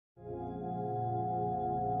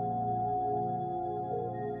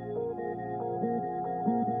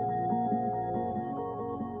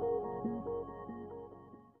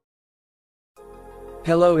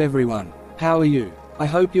Hello everyone. How are you? I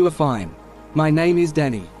hope you are fine. My name is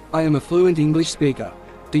Danny. I am a fluent English speaker.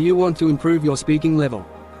 Do you want to improve your speaking level?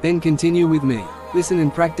 Then continue with me. Listen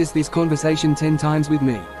and practice this conversation 10 times with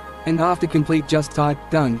me. And after complete, just type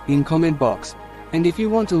 "done" in comment box. And if you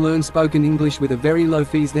want to learn spoken English with a very low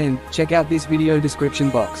fees, then check out this video description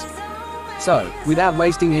box. So, without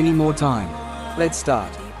wasting any more time, let's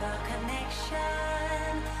start.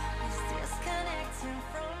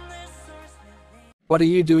 What are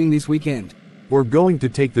you doing this weekend? We're going to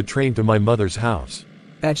take the train to my mother's house.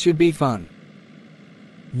 That should be fun.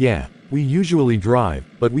 Yeah, we usually drive,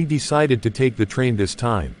 but we decided to take the train this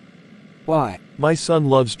time. Why? My son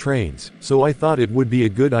loves trains, so I thought it would be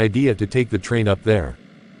a good idea to take the train up there.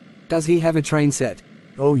 Does he have a train set?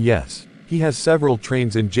 Oh yes, he has several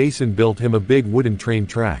trains and Jason built him a big wooden train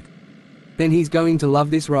track. Then he's going to love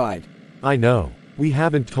this ride. I know, we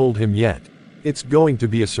haven't told him yet. It's going to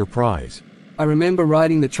be a surprise. I remember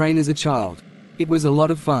riding the train as a child. It was a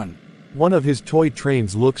lot of fun. One of his toy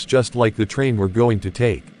trains looks just like the train we're going to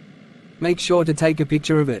take. Make sure to take a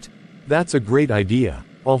picture of it. That's a great idea.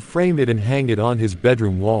 I'll frame it and hang it on his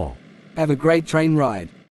bedroom wall. Have a great train ride.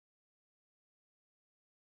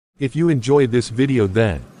 If you enjoyed this video,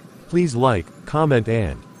 then please like, comment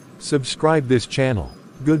and subscribe this channel.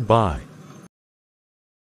 Goodbye.